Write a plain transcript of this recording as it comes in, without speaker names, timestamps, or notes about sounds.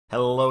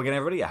Hello again,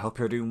 everybody. I hope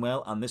you're doing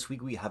well. And this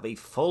week we have a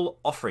full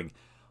offering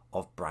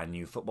of brand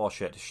new football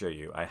shirt to show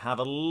you. I have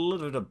a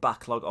little bit of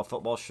backlog of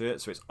football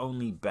shirts, so it's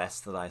only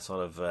best that I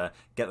sort of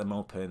get them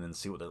open and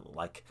see what they look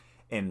like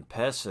in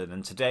person.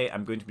 And today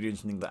I'm going to be doing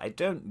something that I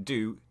don't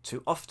do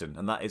too often,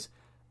 and that is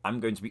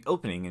I'm going to be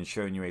opening and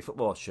showing you a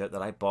football shirt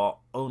that I bought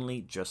only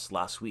just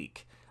last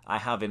week. I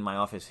have in my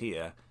office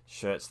here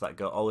shirts that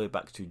go all the way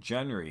back to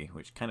January,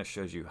 which kind of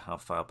shows you how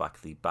far back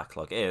the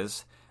backlog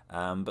is.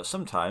 But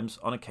sometimes,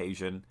 on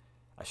occasion,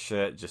 a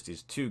shirt just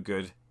is too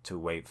good to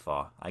wait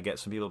for. I get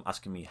some people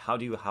asking me, how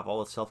do you have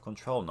all the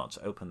self-control not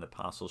to open the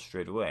parcel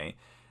straight away?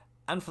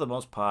 And for the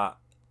most part,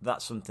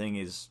 that something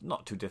is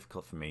not too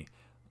difficult for me.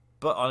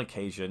 But on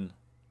occasion,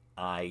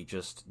 I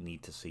just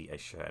need to see a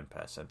shirt in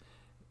person.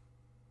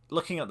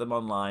 Looking at them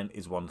online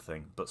is one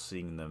thing, but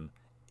seeing them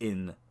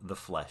in the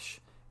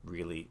flesh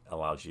really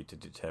allows you to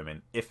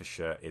determine if a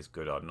shirt is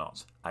good or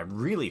not. I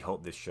really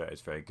hope this shirt is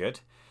very good,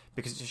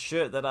 because it's a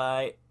shirt that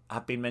I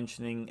have been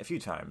mentioning a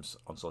few times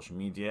on social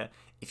media.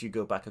 If you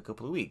go back a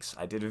couple of weeks,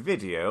 I did a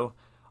video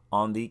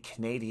on the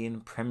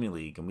Canadian Premier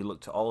League, and we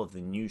looked at all of the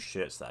new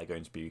shirts that are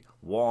going to be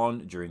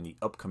worn during the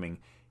upcoming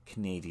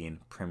Canadian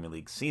Premier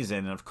League season.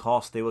 And of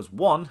course, there was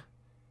one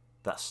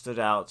that stood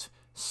out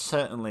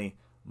certainly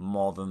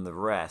more than the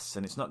rest,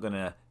 and it's not going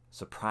to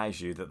surprise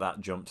you that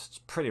that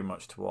jumped pretty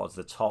much towards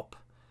the top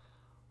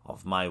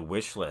of my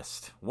wish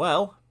list.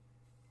 Well,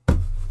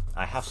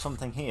 I have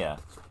something here.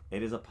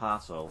 It is a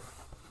parcel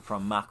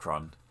from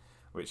Macron,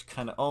 which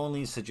kind of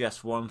only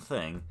suggests one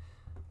thing,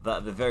 that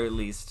at the very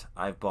least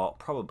I've bought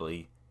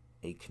probably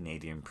a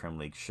Canadian Premier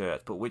League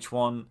shirt. But which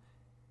one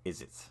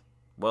is it?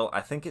 Well,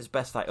 I think it's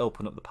best I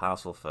open up the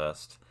parcel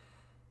first,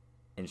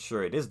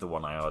 ensure it is the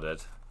one I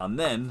ordered, and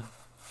then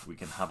we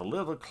can have a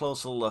little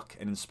closer look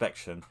and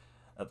inspection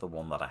at the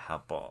one that I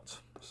have bought.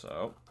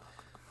 So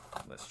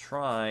let's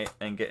try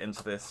and get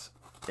into this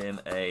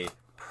in a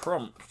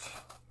prompt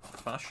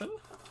fashion.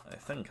 I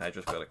think I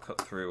just got to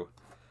cut through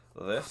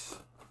this,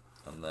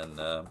 and then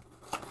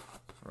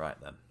right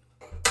then,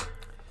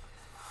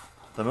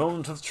 the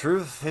moment of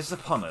truth is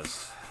upon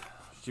us.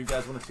 Do you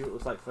guys want to see what it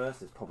looks like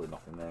first? There's probably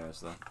nothing there, is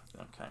there?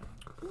 Okay.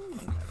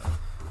 Then.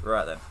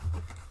 Right then,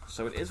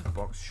 so it is a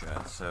box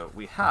shirt. So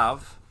we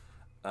have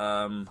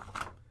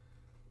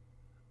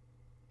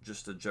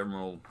just a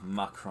general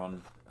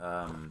Macron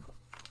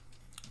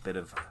bit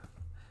of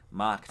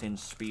marketing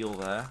spiel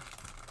there,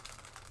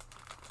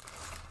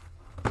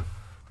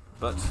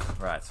 but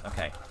right,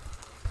 okay.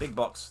 Big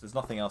box, there's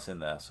nothing else in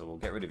there, so we'll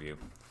get rid of you.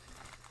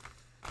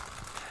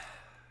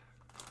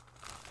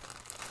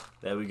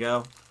 There we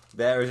go.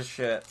 There is a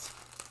shirt.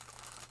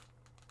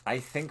 I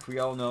think we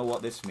all know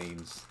what this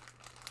means.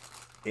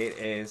 It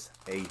is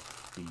a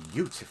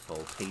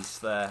beautiful piece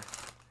there.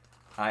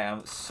 I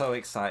am so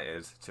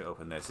excited to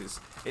open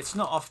this. It's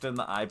not often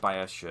that I buy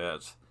a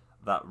shirt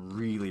that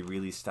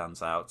really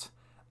stands out.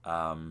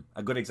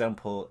 A good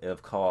example,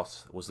 of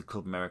course, was the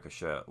Club America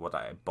shirt, what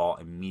I bought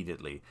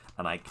immediately,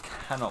 and I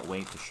cannot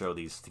wait to show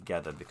these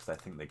together because I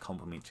think they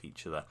complement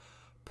each other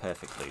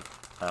perfectly.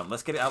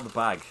 Let's get it out of the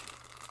bag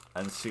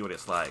and see what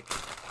it's like.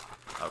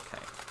 Okay.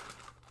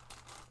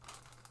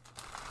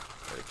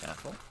 Very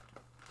careful.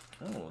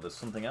 Oh, there's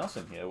something else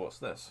in here. What's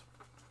this?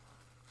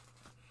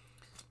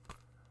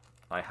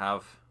 I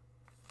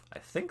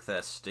think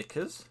they're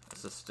stickers.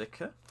 It's a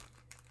sticker.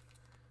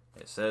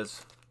 It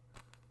says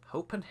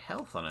Hope and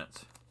Health on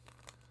it,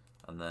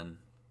 and then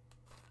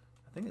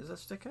I think it's a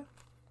sticker.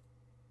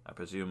 I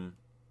presume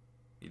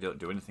you don't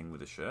do anything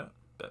with the shirt,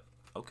 but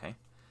okay,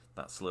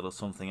 that's a little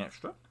something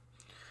extra.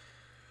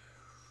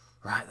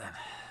 Right then.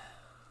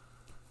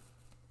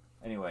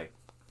 Anyway,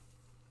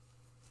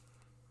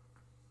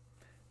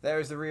 there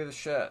is the rear of the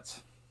shirt.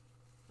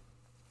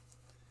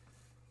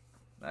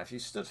 Now, if you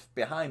stood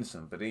behind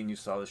somebody and you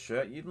saw the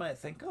shirt, you might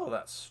think, oh,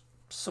 that's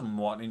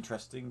somewhat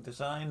interesting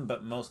design,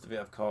 but most of it,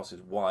 of course,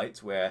 is white,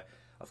 where,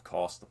 of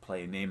course, the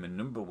player name and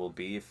number will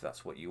be if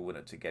that's what you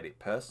wanted to get it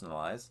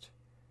personalized.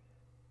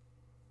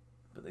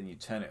 But then you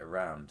turn it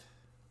around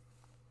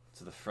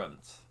to the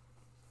front,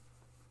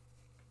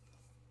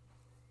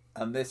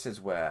 and this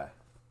is where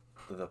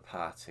the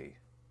party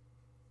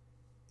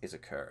is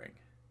occurring.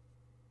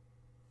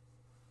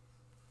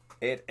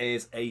 It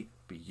is a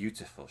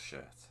beautiful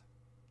shirt.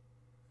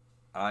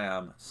 I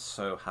am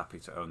so happy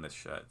to own this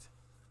shirt.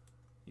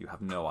 You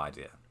have no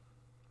idea.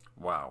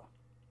 Wow.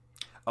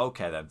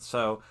 Okay then,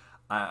 so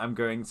I'm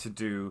going to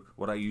do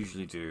what I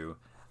usually do.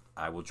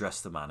 I will dress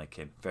the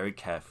mannequin very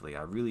carefully.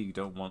 I really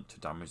don't want to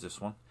damage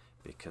this one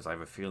because I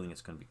have a feeling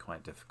it's going to be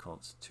quite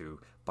difficult to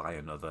buy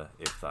another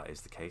if that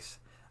is the case.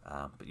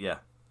 But yeah,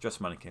 dress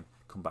the mannequin,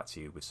 come back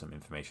to you with some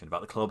information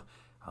about the club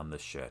and the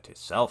shirt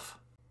itself.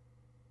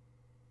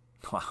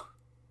 Wow.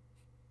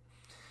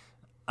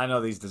 I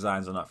know these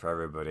designs are not for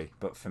everybody,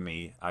 but for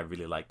me, I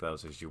really like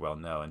those, as you well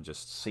know, and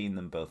just seeing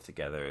them both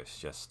together, it's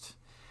just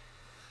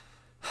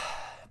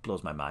it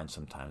blows my mind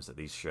sometimes that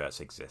these shirts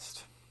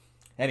exist.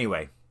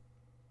 Anyway,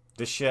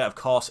 this shirt, of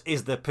course,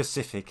 is the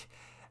Pacific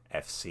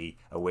FC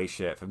away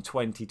shirt from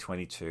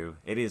 2022.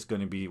 It is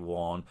going to be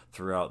worn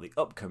throughout the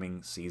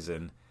upcoming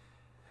season,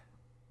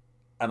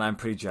 and I'm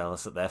pretty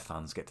jealous that their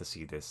fans get to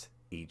see this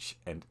each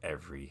and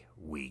every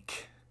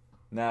week.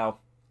 Now,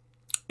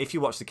 if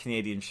you watch the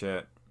Canadian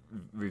shirt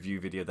review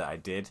video that I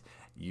did,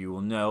 you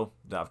will know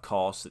that, of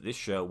course, that this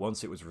shirt,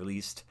 once it was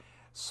released,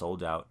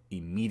 sold out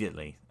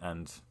immediately,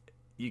 and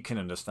you can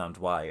understand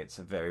why. It's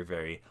a very,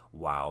 very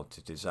wild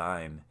to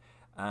design.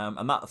 And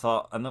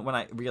then when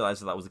I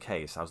realized that was the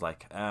case, I was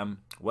like,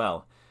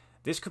 well,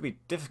 this could be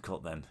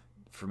difficult then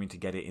for me to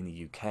get it in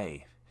the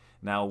UK.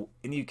 Now,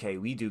 in the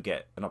UK, we do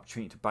get an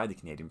opportunity to buy the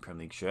Canadian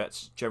Premier League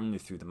shirts, generally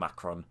through the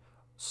Macron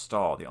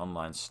store, the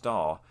online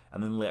store,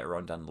 and then later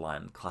on down the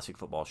line, classic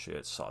football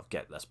shirts sort of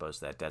get, I suppose,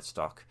 their dead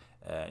stock.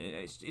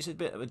 It's a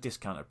bit of a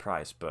discounted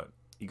price, but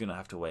you're going to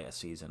have to wait a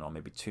season or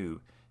maybe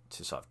two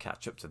to sort of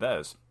catch up to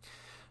those.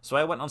 So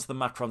I went onto the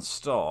Macron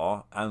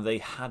store, and they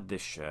had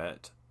this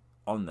shirt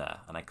on there,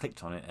 and I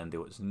clicked on it, and it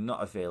was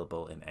not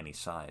available in any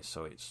size.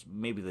 So it's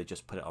maybe they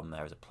just put it on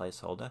there as a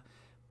placeholder,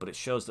 but it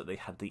shows that they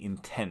had the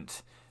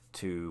intent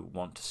to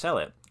want to sell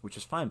it, which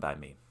is fine by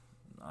me.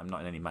 I'm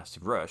not in any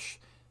massive rush,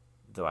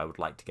 though I would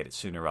like to get it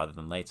sooner rather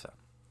than later.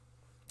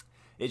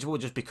 It will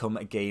just become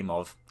a game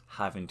of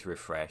having to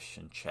refresh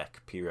and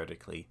check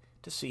periodically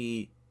to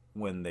see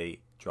when they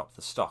drop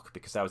the stock,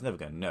 because I was never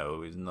going to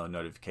know. There's no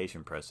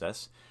notification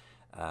process.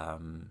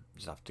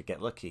 Just have to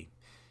get lucky.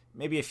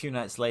 Maybe a few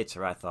nights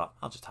later, I thought,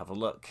 I'll just have a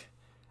look.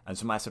 And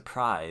to my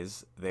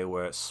surprise, there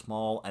were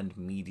small and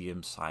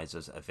medium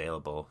sizes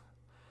available.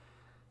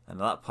 And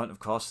at that point, of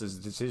course, there's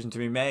a decision to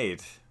be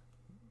made.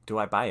 Do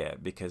I buy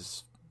it?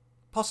 Because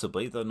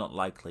possibly, though not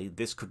likely,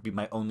 this could be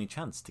my only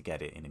chance to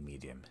get it in a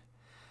medium.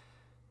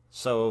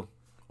 So,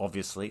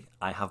 obviously,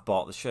 I have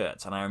bought the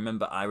shirts. And I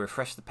remember I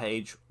refreshed the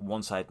page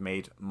once I'd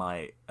made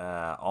my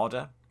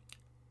order,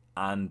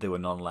 and there were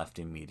none left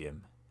in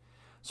medium.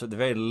 So at the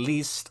very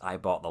least, I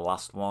bought the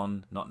last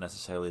one. Not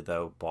necessarily,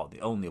 though, bought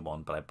the only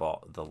one, but I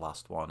bought the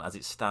last one. As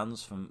it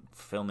stands from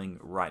filming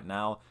right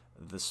now,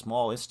 the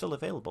small is still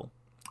available,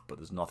 but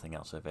there's nothing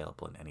else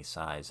available in any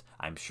size.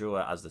 I'm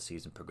sure as the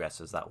season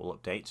progresses, that will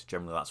update.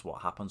 Generally, that's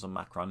what happens on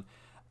Macron.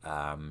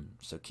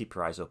 So keep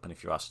your eyes open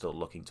if you are still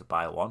looking to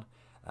buy one.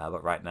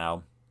 But right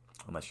now,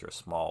 unless you're a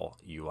small,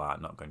 you are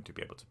not going to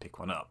be able to pick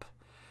one up.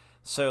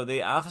 So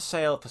they are for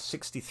sale for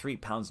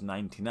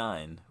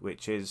 £63.99,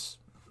 which is,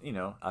 you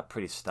know, a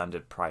pretty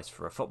standard price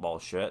for a football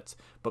shirt.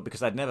 But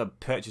because I'd never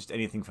purchased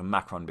anything from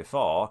Macron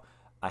before,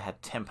 I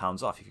had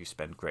 £10 off if you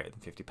spend greater than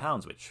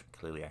 £50, which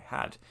clearly I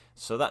had.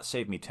 So that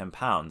saved me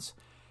 £10.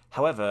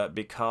 However,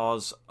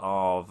 because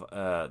of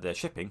their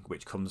shipping,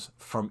 which comes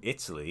from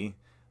Italy,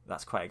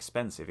 that's quite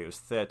expensive. It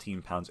was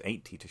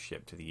 £13.80 to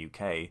ship to the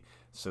UK.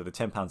 So the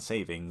 £10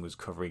 saving was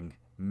covering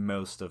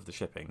most of the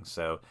shipping.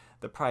 So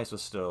the price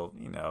was still,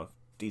 you know,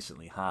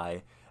 decently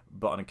high.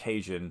 But on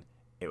occasion,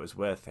 it was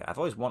worth it. I've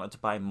always wanted to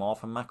buy more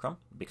from Macron,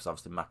 because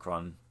obviously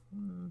Macron,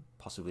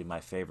 possibly my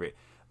favourite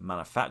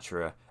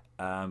manufacturer,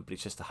 but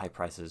it's just the high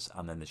prices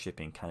and then the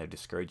shipping kind of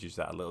discourages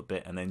that a little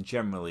bit. And then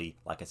generally,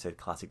 like I said,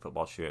 classic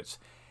football shirts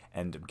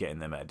end up getting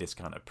them at a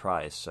discounted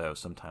price, so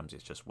sometimes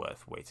it's just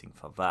worth waiting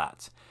for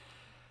that.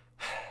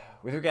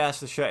 With regards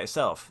to the shirt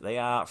itself, they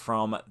are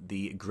from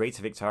the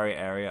Greater Victoria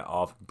area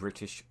of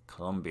British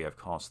Columbia. Of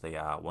course, they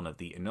are one of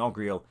the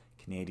inaugural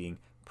Canadian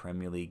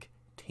Premier League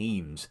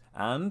teams,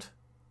 and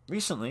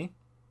recently,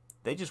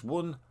 they just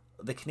won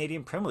the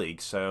Canadian Premier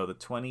League, so the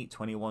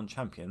 2021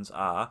 champions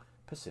are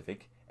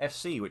Pacific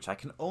FC, which I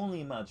can only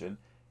imagine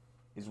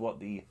is what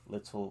the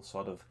little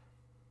sort of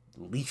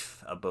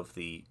leaf above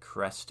the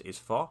crest is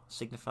for,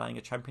 signifying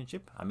a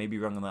championship. I may be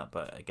wrong on that,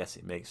 but I guess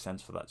it makes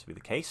sense for that to be the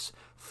case.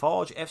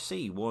 Forge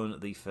FC won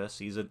the first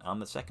season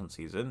and the second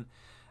season,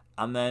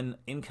 and then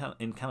in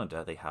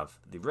Canada they have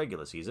the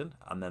regular season,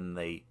 and then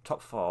the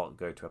top four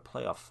go to a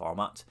playoff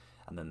format,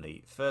 and then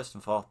the first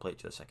and fourth play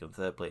each other, second and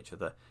third play each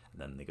other,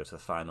 and then they go to the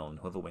final, and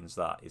whoever wins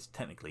that is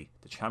technically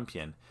the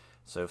champion.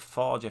 So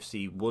Forge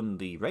FC won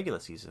the regular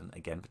season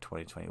again for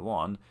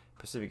 2021.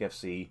 Pacific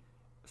FC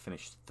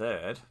finished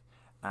third,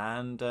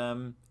 and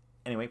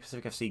anyway,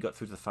 Pacific FC got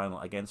through to the final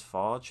against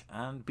Forge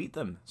and beat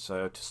them.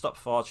 So to stop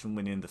Forge from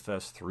winning the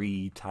first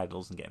 3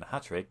 titles and getting a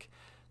hat-trick,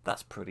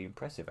 that's pretty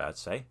impressive, I'd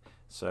say.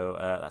 So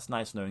that's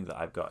nice knowing that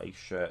I've got a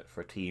shirt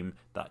for a team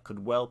that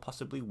could well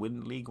possibly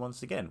win the league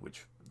once again,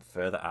 which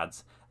further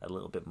adds a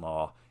little bit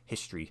more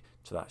history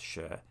to that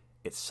shirt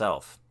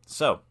itself.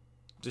 So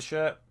the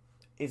shirt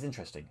is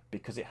interesting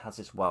because it has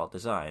this wild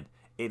design.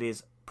 It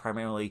is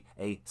primarily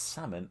a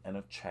salmon and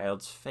a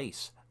child's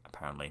face,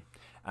 apparently.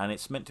 And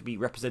it's meant to be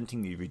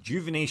representing the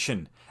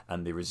rejuvenation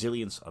and the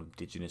resilience of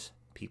Indigenous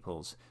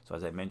peoples. So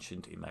as I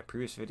mentioned in my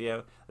previous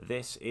video,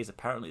 this is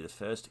apparently the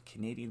first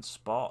Canadian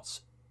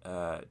sports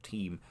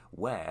team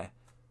that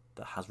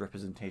has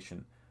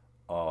representation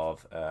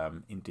of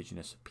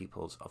Indigenous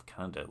peoples of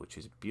Canada, which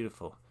is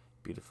beautiful.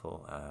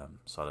 beautiful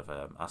sort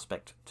of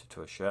aspect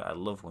to a shirt. I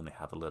love when they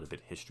have a little bit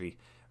of history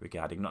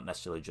regarding not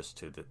necessarily just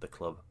to the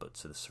club, but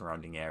to the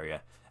surrounding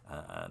area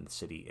and the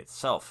city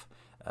itself.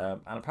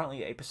 And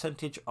apparently a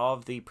percentage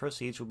of the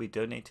proceeds will be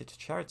donated to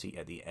charity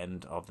at the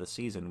end of the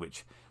season,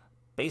 which,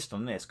 based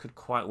on this, could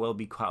quite well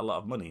be quite a lot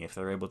of money if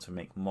they're able to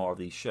make more of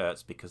these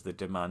shirts, because the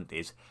demand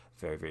is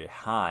very, very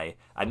high.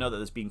 I know that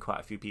there's been quite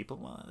a few people,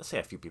 well, let's say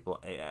a few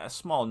people, a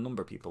small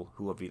number of people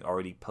who have been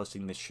already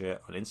posting this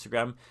shirt on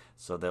Instagram,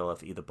 so they'll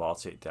have either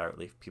bought it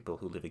directly for people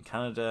who live in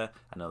Canada.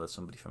 I know there's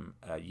somebody from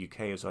UK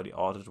who's already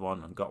ordered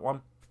one and got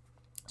one.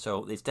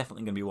 So it's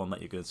definitely going to be one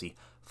that you're going to see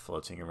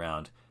floating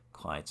around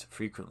quite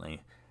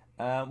frequently.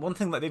 One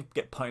thing that did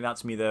get pointed out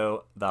to me,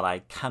 though, that I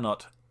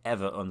cannot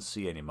ever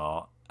unsee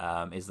anymore,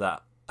 is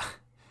that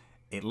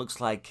it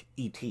looks like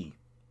E.T.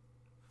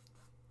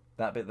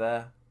 That bit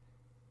there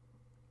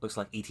looks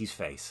like E.T.'s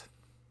face.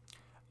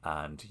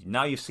 And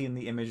now you've seen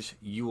the image,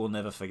 you will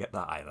never forget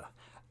that either.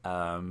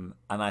 And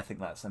I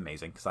think that's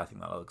amazing, because I think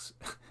that looks,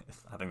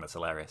 I think that's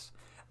hilarious.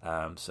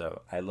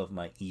 So I love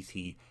my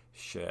E.T.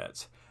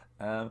 shirt.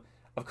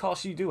 Of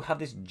course, you do have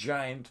this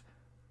giant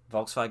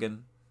Volkswagen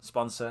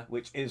sponsor,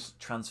 which is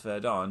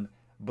transferred on,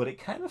 but it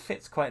kind of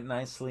fits quite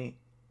nicely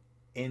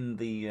in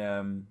the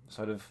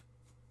sort of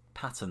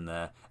pattern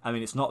there. I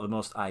mean, it's not the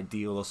most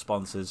ideal of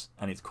sponsors,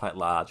 and it's quite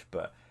large,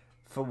 but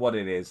for what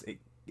it is,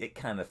 it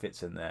kind of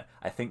fits in there.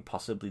 I think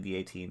possibly the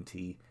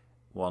AT&T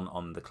one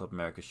on the Club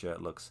America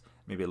shirt looks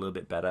maybe a little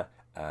bit better,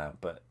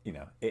 but you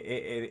know,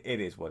 it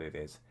is what it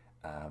is.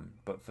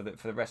 But for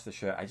the rest of the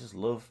shirt, I just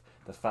love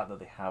the fact that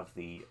they have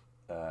the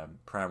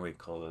primary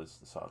colours,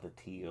 the sort of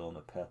the teal and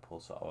the purple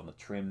sort of on the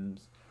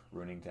trims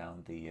running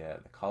down the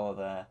collar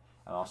there,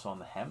 and also on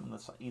the hem on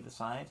either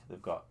side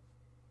they've got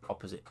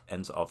opposite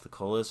ends of the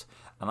colours,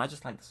 and I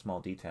just like the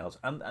small details.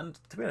 And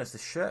to be honest, the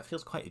shirt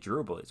feels quite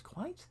durable. It's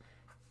quite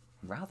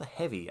rather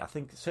heavy. I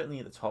think certainly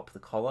at the top the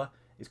collar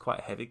is quite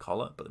a heavy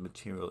collar, but the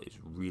material is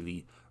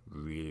really,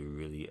 really,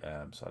 really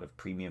sort of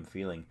premium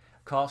feeling.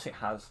 Of course, it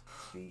has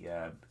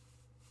the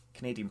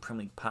Canadian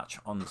Premier League patch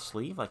on the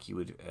sleeve, like you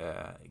would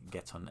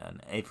get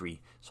on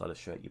every sort of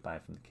shirt you buy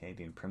from the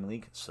Canadian Premier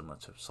League, similar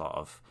to sort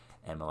of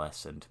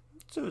MLS and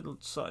to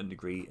a certain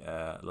degree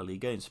La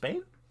Liga in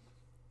Spain.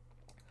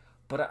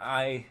 But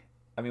I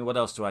mean, what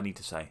else do I need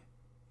to say?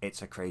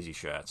 It's a crazy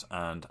shirt,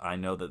 and I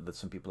know that there's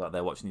some people out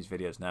there watching these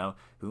videos now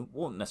who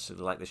won't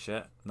necessarily like this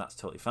shirt, and that's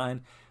totally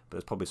fine, but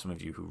there's probably some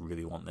of you who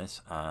really want this,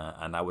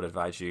 and I would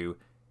advise you,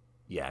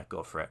 yeah,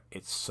 go for it.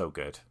 It's so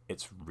good.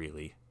 It's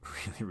really,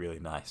 really, really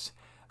nice.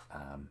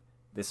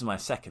 This is my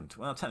second,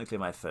 well, technically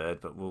my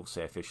third, but we'll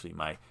say officially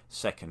my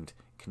second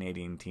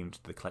Canadian team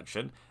to the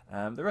collection.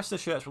 The rest of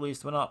the shirts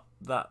released were not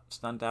that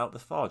stand out. The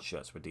Ford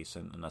shirts were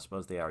decent, and I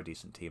suppose they are a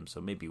decent team,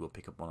 so maybe we'll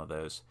pick up one of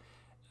those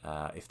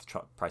if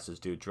the prices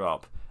do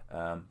drop.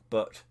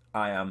 But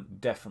I am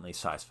definitely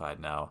satisfied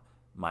now.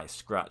 My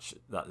scratch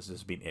that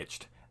has been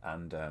itched,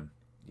 and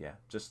yeah,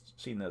 just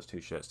seeing those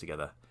two shirts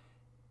together,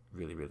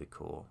 really, really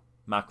cool.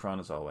 Macron,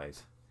 as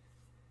always,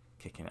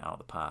 kicking it out of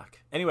the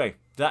park. Anyway,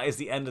 that is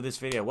the end of this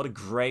video. What a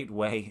great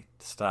way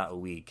to start a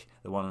week.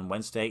 The one on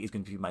Wednesday is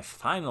going to be my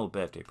final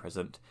birthday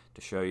present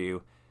to show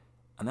you.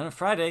 And then on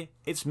Friday,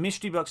 it's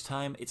mystery box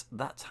time. It's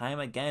that time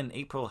again.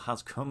 April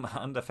has come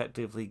and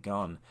effectively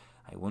gone.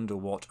 I wonder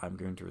what I'm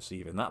going to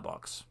receive in that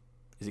box.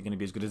 Is it going to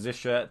be as good as this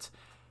shirt?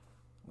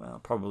 Well,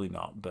 probably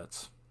not,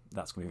 but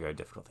that's going to be a very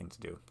difficult thing to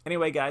do.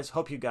 Anyway, guys,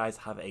 hope you guys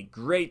have a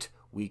great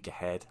week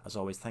ahead. As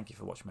always, thank you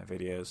for watching my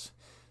videos.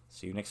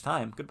 See you next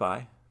time.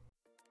 Goodbye.